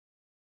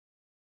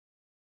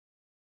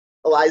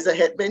Eliza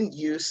Hittman,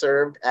 you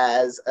served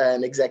as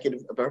an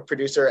executive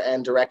producer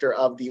and director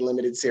of the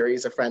limited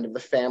series A Friend of the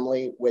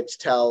Family, which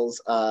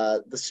tells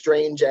the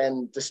strange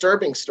and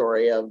disturbing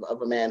story of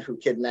a man who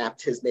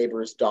kidnapped his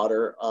neighbor's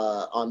daughter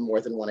on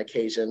more than one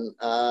occasion.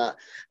 How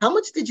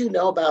much did you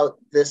know about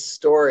this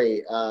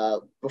story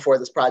before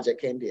this project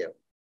came to you?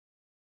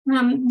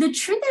 The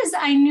truth is,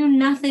 I knew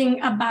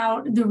nothing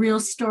about the real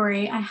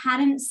story. I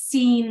hadn't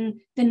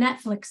seen the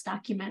Netflix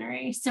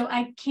documentary, so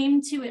I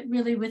came to it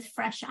really with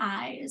fresh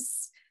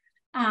eyes.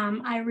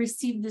 I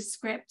received the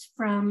script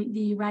from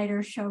the writer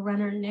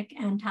showrunner Nick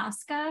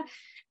Antosca,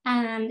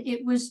 and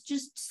it was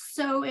just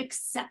so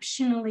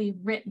exceptionally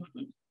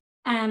written.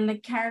 And the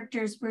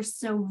characters were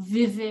so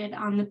vivid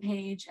on the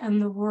page,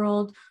 and the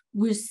world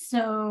was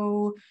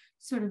so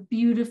sort of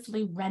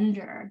beautifully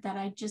rendered that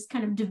I just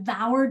kind of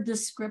devoured the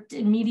script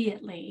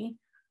immediately,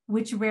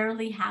 which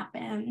rarely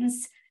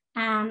happens.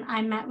 And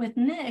I met with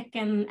Nick,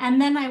 and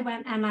then I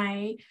went and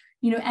I,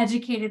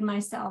 educated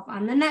myself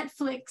on the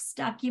Netflix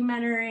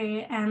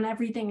documentary and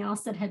everything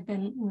else that had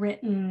been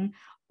written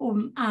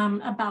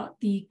about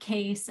the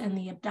case and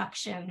the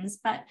abductions.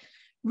 But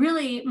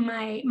really,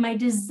 my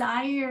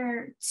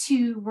desire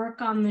to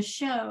work on the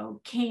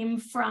show came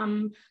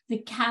from the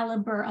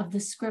caliber of the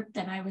script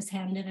that I was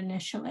handed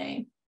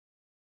initially.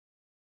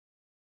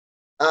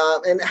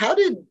 And how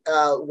did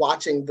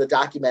watching the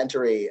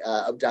documentary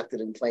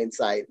Abducted in Plain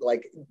Sight,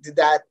 did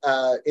that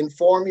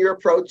inform your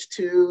approach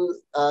to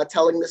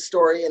telling this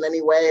story in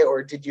any way,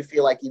 or did you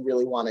feel like you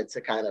really wanted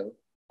to kind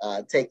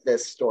of take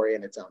this story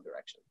in its own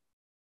direction?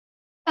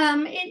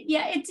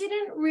 It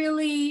didn't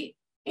really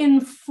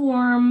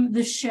inform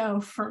the show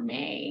for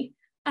me.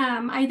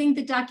 I think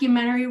the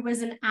documentary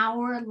was an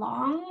hour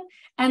long,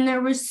 and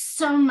there was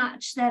so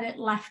much that it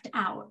left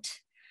out.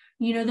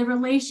 The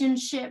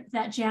relationship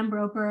that Jan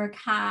Broberg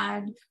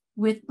had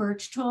with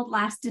Berchtold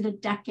lasted a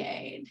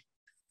decade.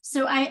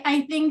 So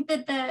I think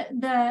that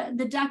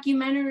the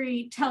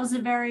documentary tells a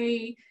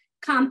very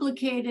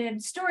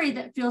complicated story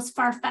that feels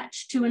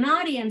far-fetched to an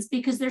audience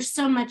because there's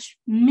so much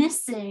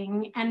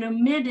missing and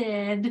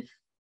omitted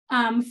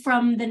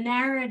from the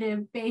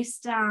narrative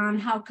based on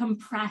how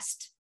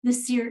compressed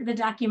the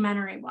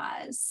documentary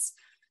was.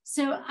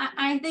 So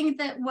I think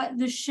that what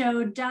the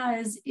show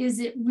does is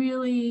it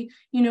really,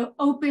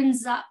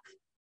 opens up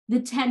the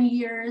 10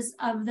 years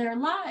of their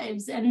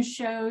lives and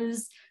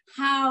shows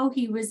how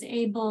he was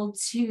able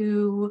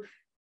to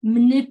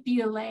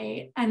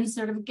manipulate and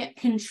sort of get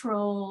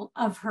control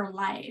of her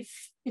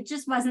life. It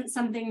just wasn't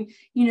something,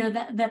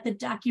 that the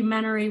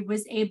documentary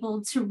was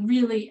able to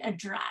really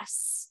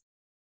address.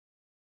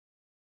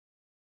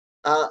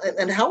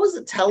 And how was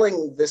it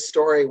telling this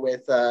story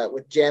with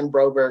Jan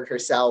Broberg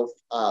herself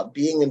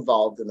being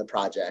involved in the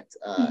project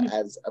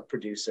as a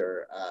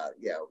producer?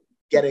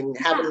 Having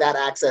that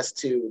access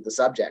to the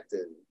subject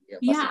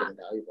must have been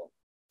valuable.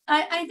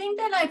 I think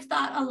that I've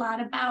thought a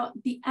lot about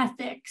the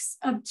ethics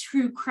of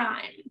true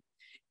crime.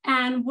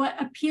 And what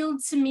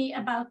appealed to me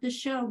about the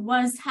show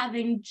was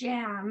having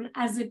Jan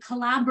as a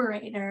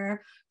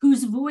collaborator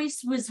whose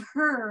voice was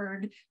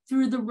heard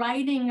through the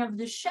writing of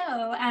the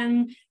show,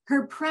 and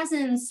her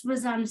presence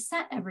was on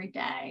set every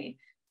day.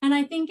 And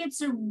I think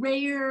it's a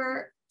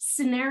rare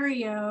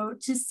scenario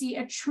to see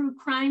a true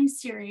crime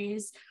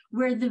series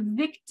where the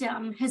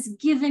victim has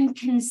given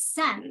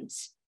consent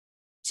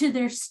to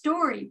their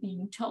story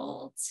being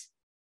told.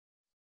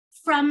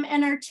 From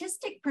an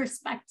artistic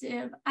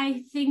perspective,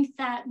 I think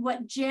that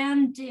what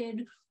Jan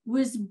did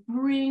was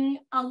bring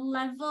a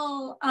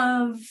level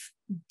of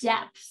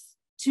depth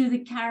to the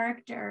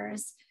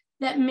characters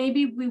that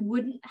maybe we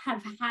wouldn't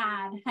have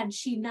had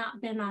she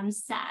not been on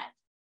set.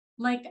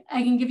 Like,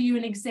 I can give you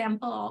an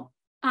example.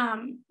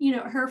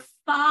 Her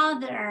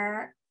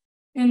father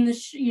in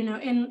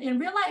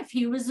real life,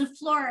 he was a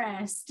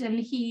florist, and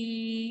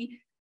he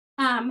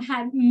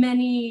had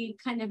many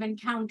kind of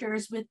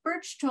encounters with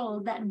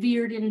Berchtold that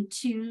veered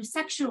into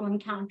sexual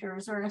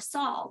encounters or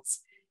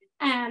assaults.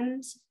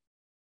 And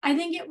I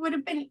think it would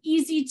have been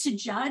easy to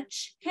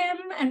judge him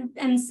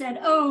and said,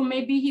 oh,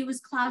 maybe he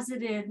was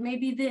closeted,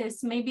 maybe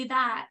this, maybe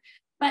that.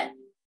 But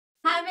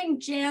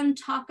having Jan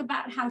talk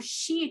about how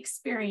she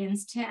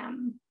experienced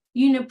him,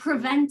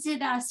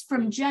 prevented us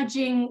from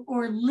judging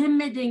or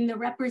limiting the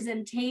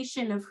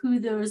representation of who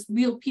those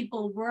real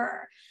people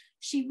were.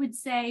 She would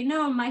say,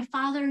 no, my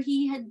father,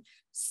 he had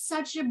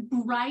such a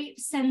bright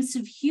sense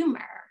of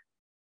humor.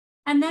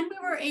 And then we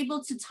were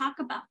able to talk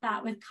about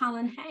that with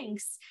Colin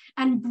Hanks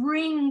and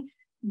bring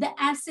the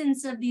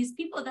essence of these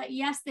people that,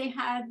 yes, they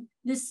had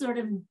this sort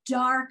of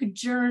dark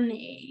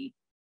journey,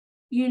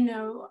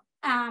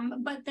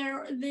 but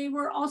they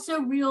were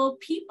also real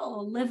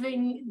people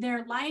living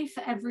their life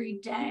every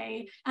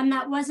day. And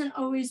that wasn't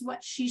always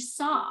what she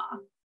saw.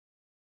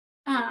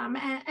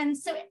 And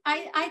so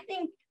I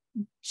think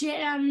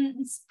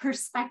Jan's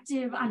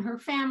perspective on her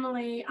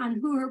family, on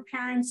who her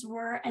parents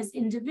were as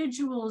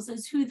individuals,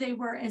 as who they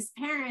were as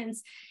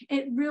parents,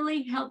 it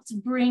really helped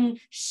bring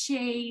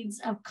shades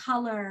of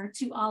color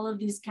to all of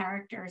these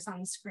characters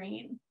on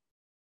screen.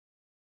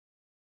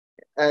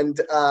 And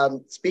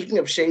speaking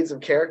of shades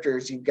of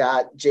characters, you've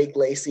got Jake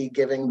Lacy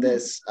giving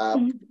this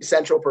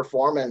central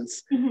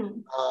performance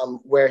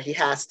where he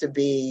has to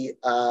be,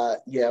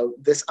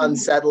 this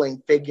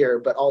unsettling figure,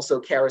 but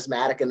also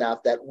charismatic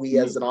enough that we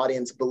as an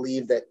audience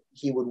believe that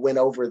he would win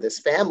over this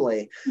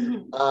family.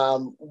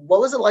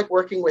 What was it like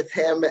working with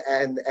him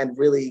and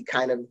really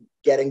kind of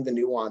getting the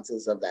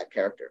nuances of that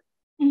character?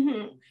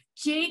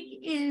 Jake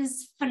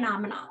is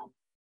phenomenal,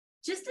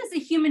 just as a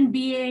human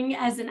being,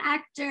 as an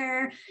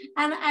actor.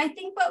 And I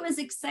think what was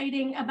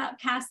exciting about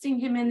casting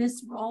him in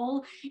this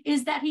role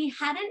is that he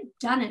hadn't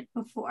done it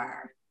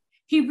before.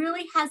 He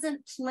really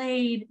hasn't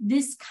played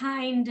this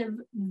kind of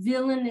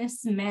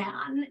villainous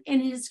man in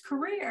his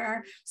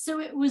career, so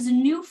it was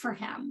new for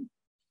him.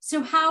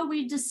 So how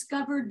we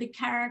discovered the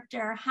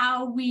character,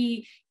 how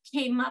we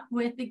came up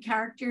with the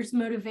character's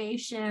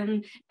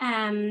motivation,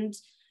 and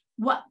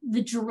what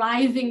the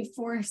driving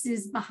force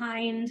is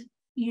behind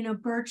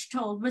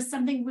Berchtold was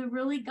something we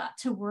really got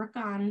to work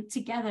on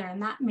together.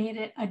 And that made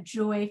it a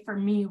joy for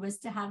me, was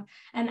to have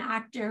an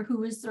actor who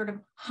was sort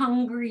of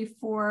hungry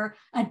for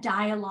a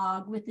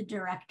dialogue with the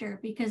director,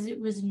 because it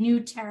was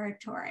new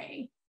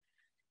territory.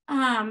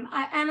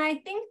 I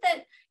think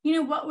that,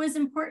 what was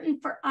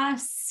important for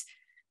us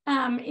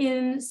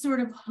in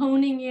sort of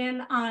honing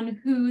in on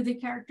who the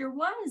character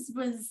was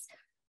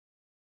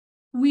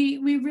we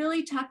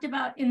really talked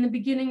about in the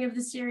beginning of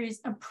the series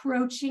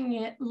approaching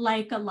it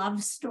like a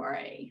love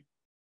story.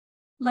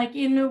 Like,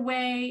 in a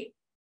way,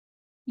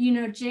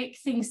 Jake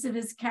thinks of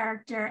his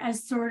character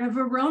as sort of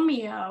a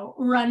Romeo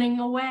running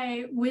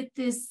away with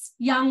this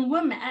young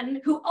woman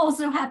who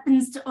also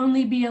happens to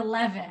only be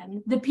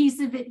 11. The piece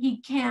of it he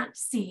can't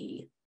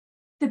see.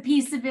 The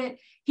piece of it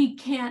he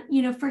can't,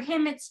 for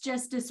him, it's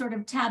just a sort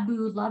of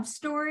taboo love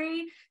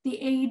story.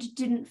 The age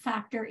didn't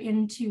factor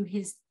into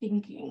his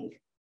thinking.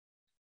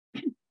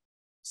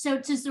 So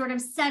to sort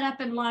of set up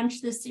and launch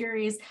the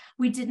series,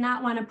 we did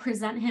not want to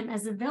present him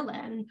as a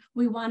villain.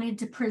 We wanted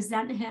to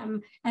present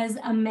him as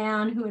a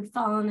man who had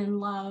fallen in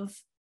love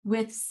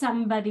with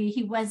somebody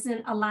he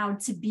wasn't allowed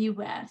to be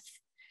with.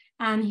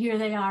 And here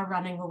they are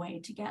running away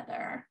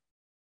together.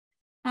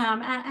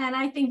 And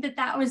I think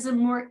that was a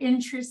more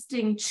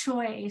interesting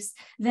choice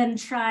than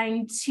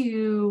trying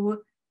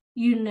to,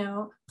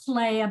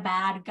 play a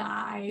bad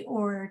guy,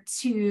 or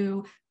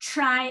to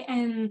try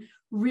and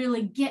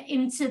really get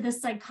into the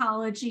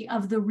psychology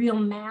of the real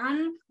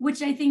man,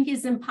 which I think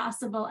is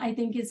impossible. I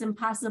think it's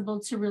impossible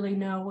to really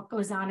know what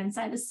goes on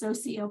inside a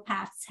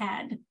sociopath's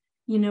head,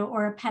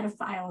 or a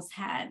pedophile's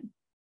head,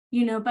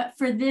 but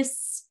for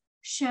this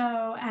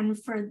show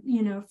and for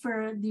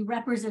the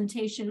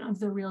representation of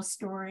the real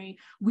story,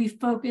 we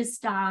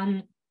focused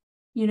on,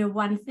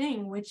 one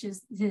thing, which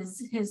is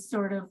his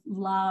sort of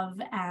love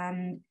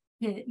and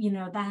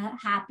the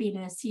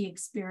happiness he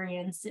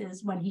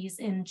experiences when he's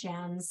in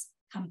Jan's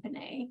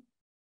company.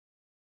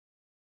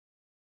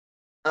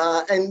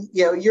 And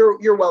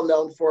you're well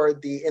known for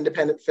the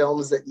independent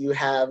films that you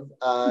have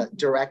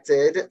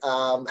directed.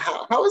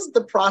 How is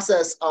the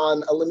process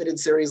on a limited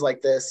series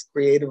like this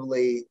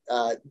creatively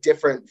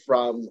different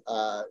from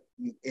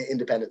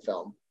independent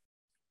film?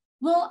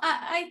 Well,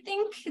 I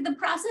think the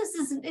process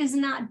is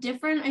not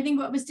different. I think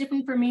what was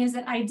different for me is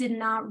that I did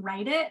not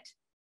write it.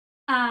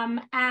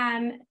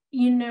 And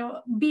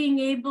being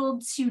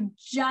able to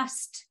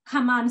just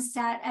come on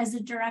set as a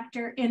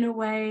director in a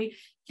way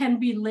can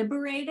be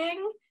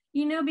liberating,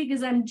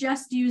 because I'm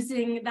just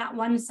using that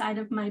one side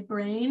of my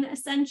brain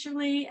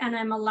essentially, and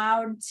I'm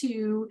allowed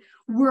to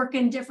work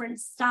in different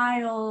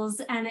styles,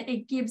 and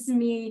it gives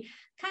me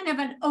kind of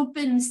an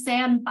open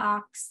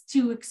sandbox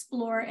to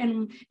explore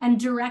and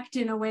direct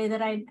in a way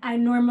that I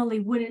normally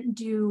wouldn't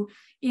do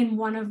in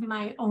one of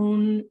my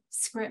own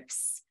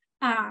scripts.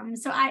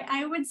 So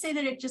I would say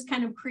that it just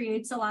kind of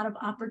creates a lot of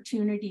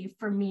opportunity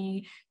for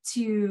me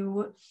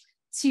to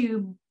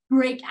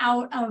break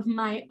out of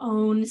my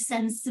own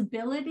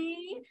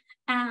sensibility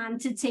and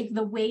to take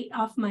the weight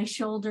off my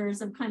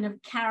shoulders of kind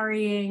of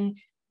carrying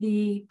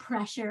the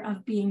pressure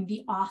of being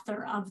the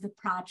author of the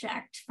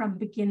project from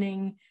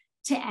beginning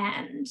to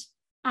end.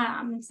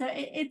 So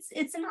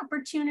it's an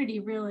opportunity,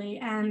 really.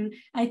 And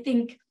I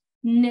think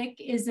Nick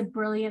is a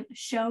brilliant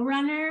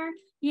showrunner,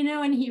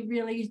 and he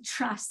really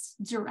trusts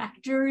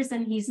directors,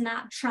 and he's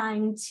not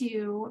trying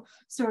to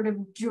sort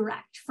of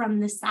direct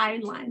from the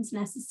sidelines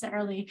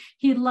necessarily.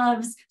 He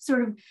loves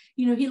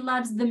he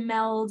loves the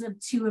meld of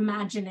two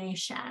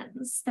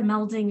imaginations, the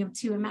melding of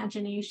two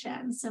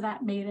imaginations. So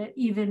that made it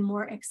even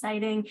more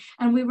exciting.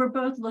 And we were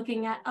both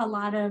looking at a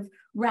lot of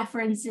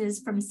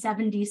references from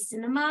 70s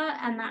cinema,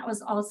 and that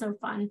was also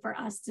fun for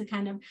us to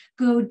kind of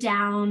go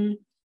down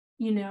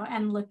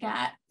and look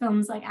at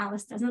films like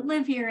Alice Doesn't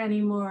Live Here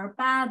Anymore,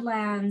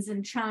 Badlands,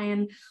 and try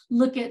and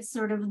look at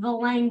sort of the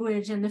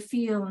language and the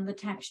feel and the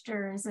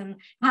textures, and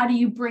how do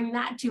you bring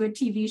that to a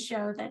TV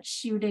show that's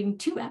shooting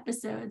 2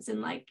 episodes in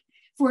like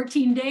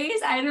 14 days?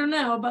 I don't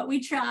know, but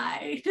we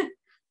tried.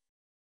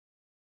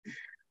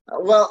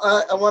 Well,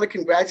 I want to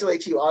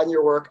congratulate you on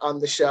your work on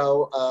the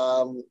show.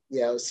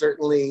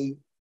 Certainly,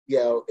 you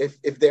know,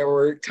 if there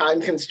were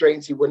time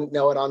constraints, you wouldn't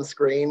know it on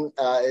screen.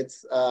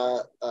 It's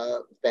a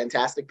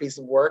fantastic piece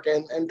of work.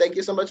 And thank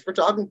you so much for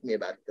talking to me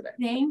about it today.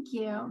 Thank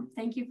you.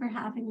 Thank you for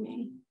having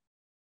me.